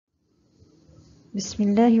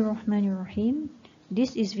Bismillahirrahmanirrahim.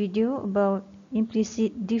 This is video about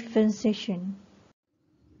implicit differentiation.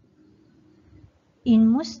 In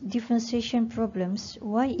most differentiation problems,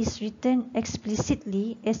 y is written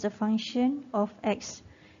explicitly as a function of x,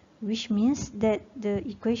 which means that the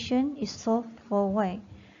equation is solved for y.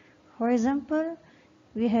 For example,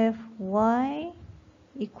 we have y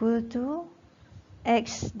equal to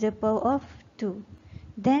x to the power of 2.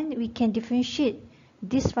 Then we can differentiate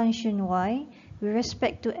this function y with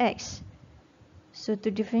respect to x. So to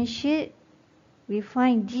differentiate, we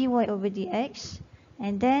find dy over dx,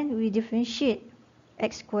 and then we differentiate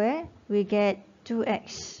x squared, we get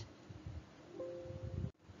 2x.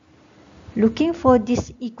 Looking for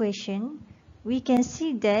this equation, we can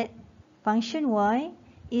see that function y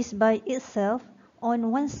is by itself on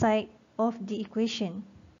one side of the equation.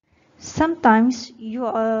 Sometimes you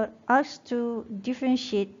are asked to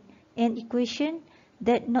differentiate an equation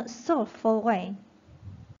that not solved for y.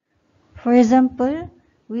 For example,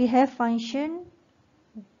 we have function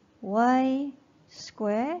y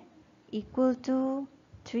squared equal to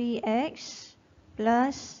 3x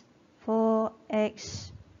plus 4x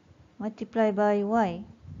multiplied by y.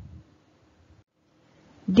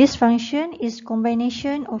 This function is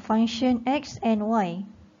combination of function x and y.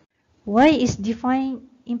 Y is defined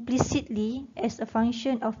implicitly as a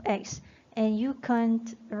function of x, and you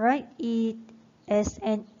can't write it as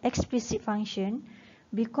an explicit function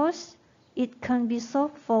because it can be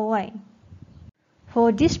solved for y.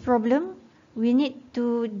 For this problem, we need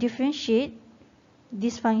to differentiate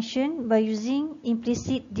this function by using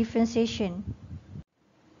implicit differentiation.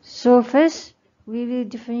 So first, we will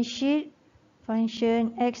differentiate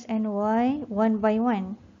function x and y one by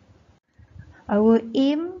one. Our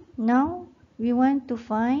aim now, we want to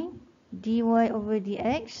find dy over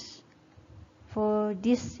dx for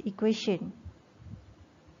this equation.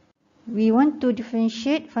 We want to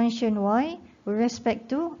differentiate function y with respect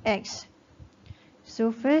to x.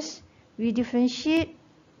 So first, we differentiate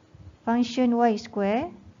function y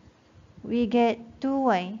squared, we get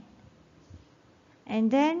 2y.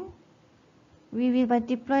 And then, we will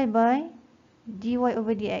multiply by dy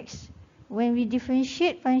over dx. When we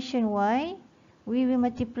differentiate function y, we will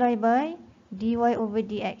multiply by dy over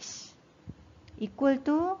dx equal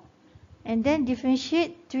to, and then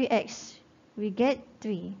differentiate 3x, we get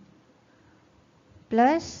 3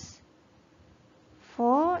 plus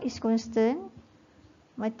 4 is constant,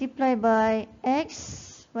 multiply by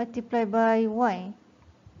x multiply by y.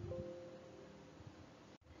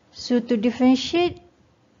 So to differentiate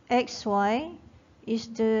xy is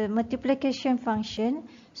the multiplication function,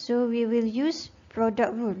 so we will use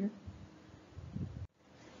product rule.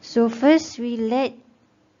 So first we let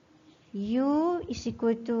u is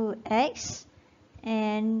equal to x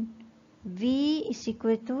and v is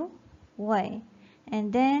equal to y,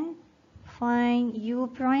 and then find u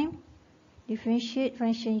prime, differentiate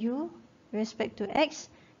function u with respect to x,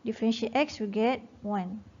 differentiate x, we get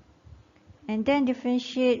 1. And then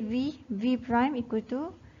differentiate v prime equal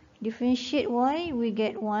to, differentiate y, we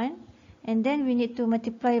get 1. And then we need to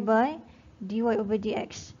multiply by dy over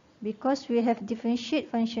dx. Because we have differentiate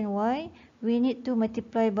function y, we need to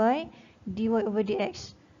multiply by dy over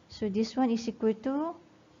dx. So this one is equal to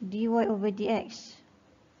dy over dx.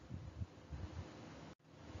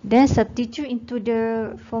 Then substitute into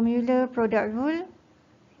the formula product rule,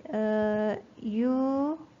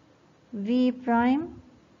 u v prime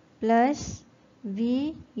plus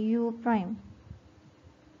v u prime.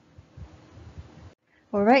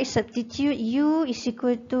 Alright, substitute u is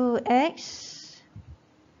equal to x,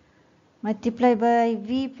 multiply by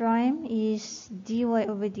v prime is dy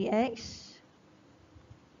over dx,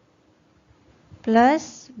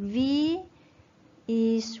 plus v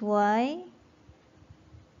is y,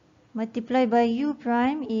 multiply by u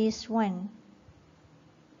prime is 1.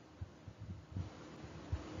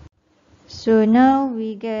 So now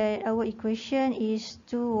we get our equation is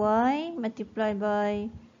 2y multiplied by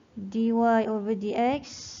dy over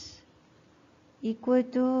dx equal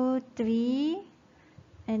to 3,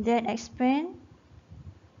 and then expand.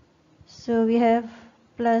 So we have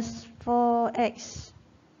plus 4x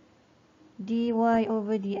dy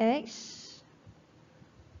over dx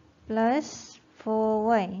plus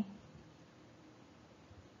 4y.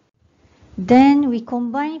 Then we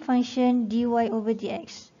combine function dy over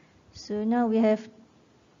dx. So now we have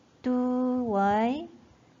 2y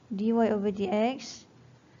dy over dx.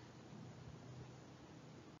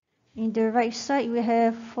 In the right side, we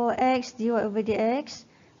have 4x dy over dx.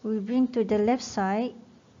 We bring to the left side.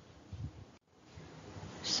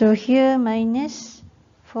 So here minus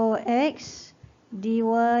 4x dy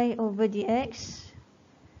over dx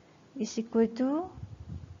is equal to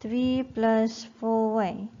 3 plus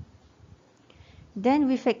 4y. Then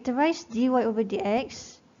we factorize dy over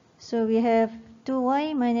dx. So we have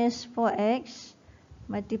 2y minus 4x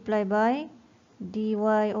multiplied by dy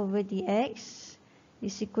over dx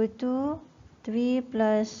is equal to 3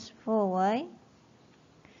 plus 4y.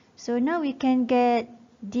 So now we can get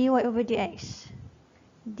dy over dx.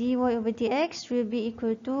 Dy over dx will be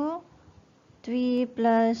equal to 3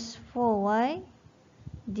 plus 4y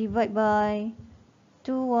divided by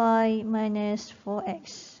 2y minus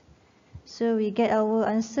 4x. So we get our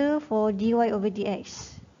answer for dy over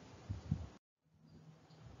dx.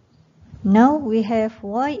 Now we have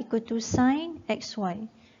y equal to sine xy.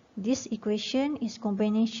 This equation is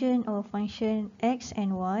combination of function x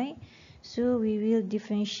and y, so we will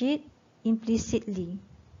differentiate implicitly.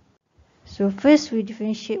 So first we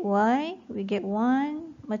differentiate y, we get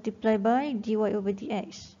 1 multiplied by dy over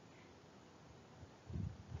dx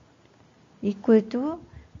equal to,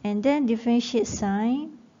 and then differentiate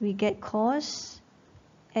sine, we get cos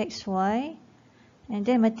xy, and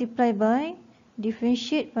then multiply by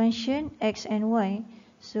differentiate function x and y.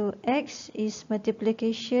 So x is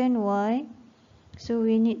multiplication y, so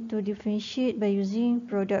we need to differentiate by using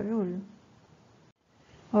product rule.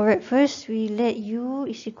 Alright, first we let u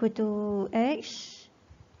is equal to x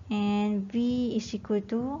and v is equal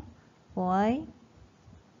to y.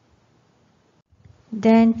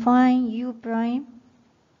 Then find u prime,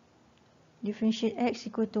 differentiate x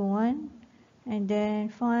equal to 1, and then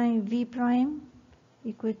find v prime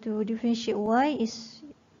equal to differentiate y is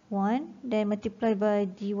 1, then multiply by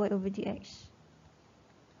dy over dx.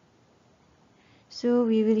 So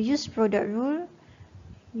we will use product rule,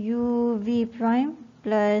 u v prime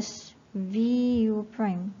plus v u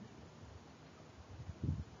prime.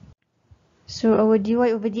 So our dy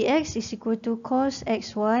over dx is equal to cos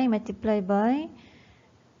xy multiplied by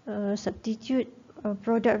substitute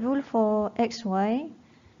product rule for xy.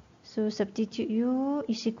 So substitute u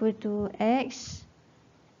is equal to x,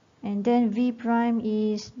 and then v prime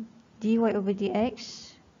is dy over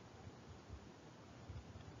dx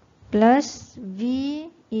plus v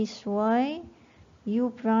is y, u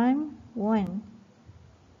prime 1.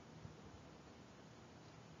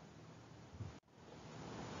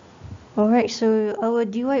 Alright, so our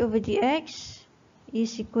dy over dx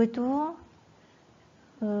is equal to,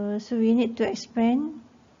 so we need to expand.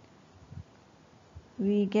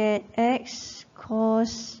 We get x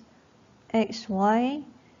cos xy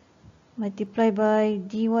multiplied by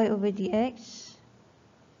dy over dx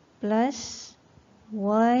plus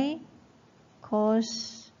y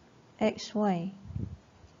cos xy.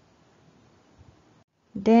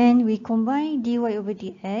 Then we combine dy over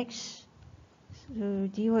dx. So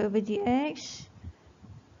dy over dx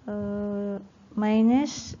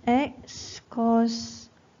minus x cos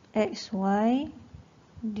xy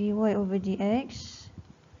dy over dx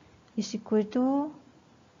is equal to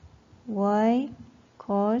y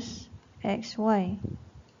cos xy.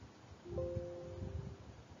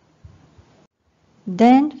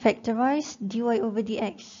 Then factorize dy over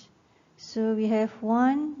dx. So we have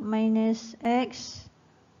 1 minus x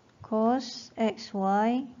cos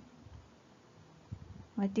xy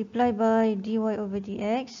multiplied by dy over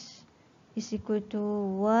dx is equal to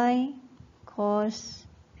y cos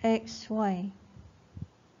xy.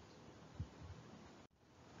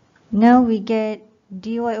 Now we get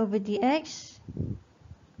dy over dx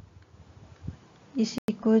is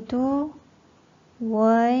equal to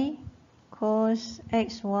y cos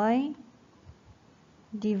xy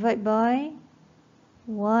divided by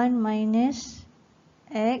 1 minus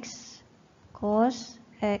x cos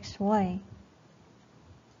xy.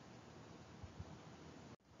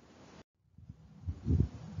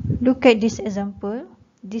 Look at this example.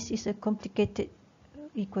 This is a complicated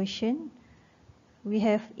equation. We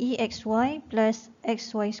have exy plus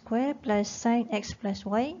xy square plus sin x plus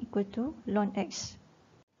y equal to ln x.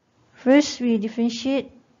 First we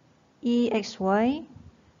differentiate exy.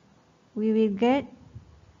 We will get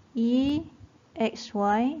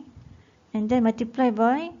exy and then multiply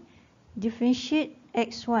by differentiate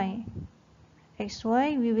xy.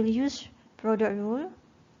 Xy we will use product rule.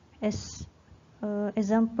 As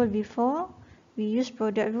example before, we use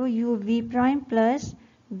product rule u v prime plus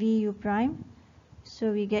v u prime.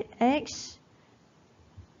 So we get x,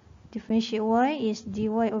 differentiate y is dy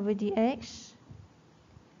over dx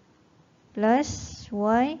plus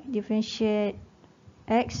y, differentiate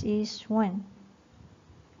x is 1.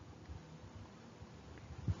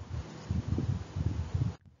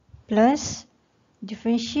 Plus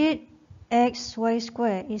differentiate xy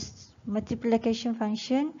square is multiplication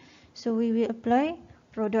function, so we will apply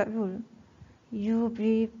product rule. u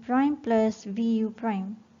prime plus vu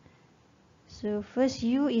prime. So first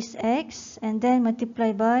u is x and then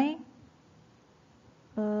multiply by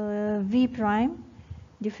v prime.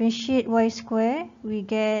 Differentiate y square, we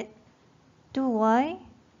get 2y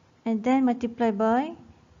and then multiply by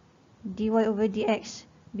dy over dx.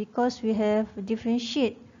 Because we have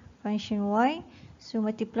differentiate function y, so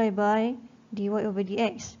multiply by dy over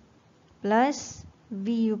dx plus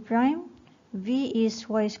vu prime. V is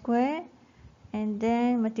y square and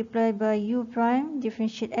then multiply by u prime,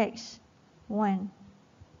 differentiate x, 1.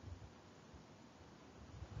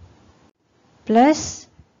 Plus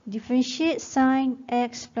differentiate sine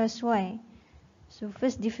x plus y. So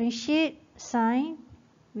first differentiate sine,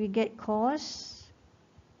 we get cos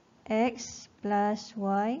x plus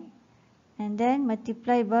y and then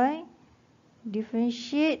multiply by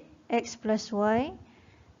differentiate x plus y.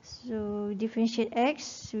 So differentiate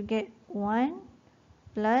x, we get 1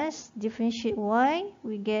 plus differentiate y,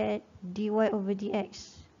 we get dy over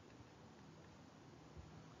dx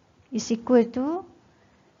is equal to,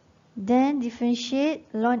 then differentiate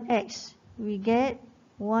ln x, we get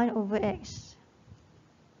 1 over x.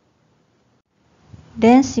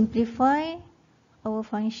 Then simplify our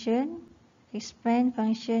function, expand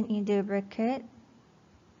function in the bracket.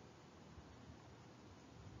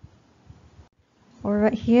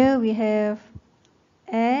 Alright, here we have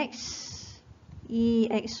x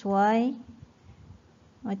exy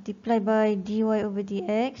multiplied by dy over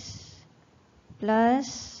dx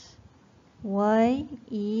plus y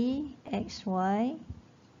exy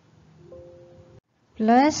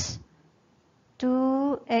plus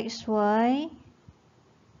 2xy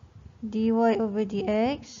dy over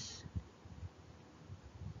dx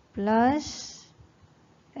plus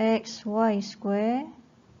xy square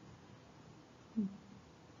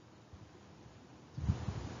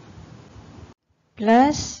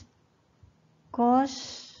plus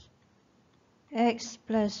cos x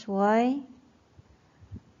plus y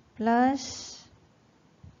plus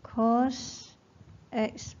cos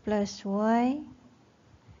x plus y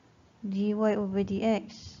dy over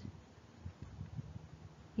dx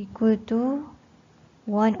equal to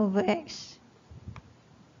 1 over x.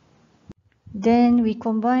 Then we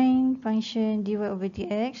combine function dy over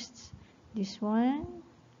dx, this one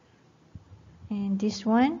and this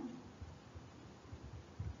one.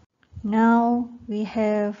 Now we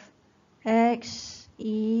have x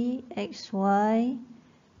exy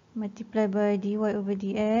multiplied by dy over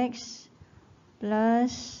dx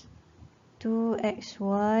plus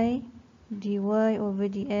 2xy dy over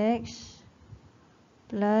dx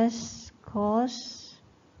plus cos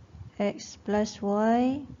x plus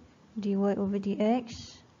y dy over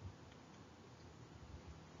dx,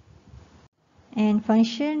 and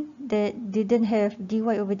function that didn't have dy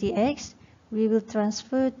over dx, we will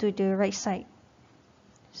transfer to the right side.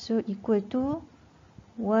 So equal to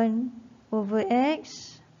 1 over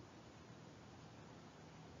x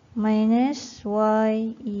minus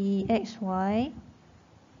y exy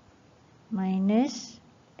minus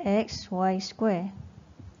xy square.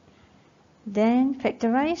 Then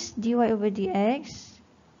factorize dy over dx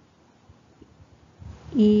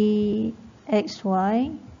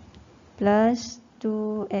exy plus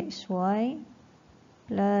 2xy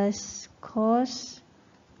plus cos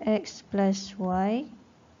x plus y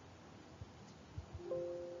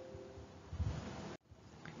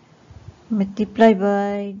multiplied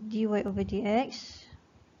by dy over dx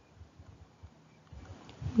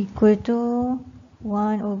equal to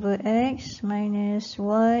 1 over x minus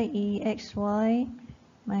y exy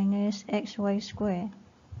minus xy square.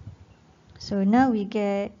 So now we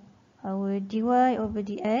get our dy over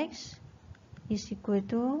dx is equal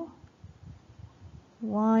to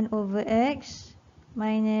 1 over x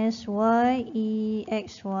minus y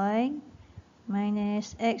exy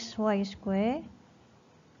minus xy square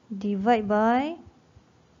divided by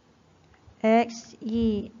x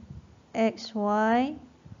exy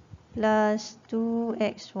plus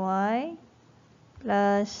 2xy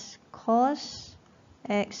plus cos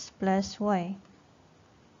x plus y.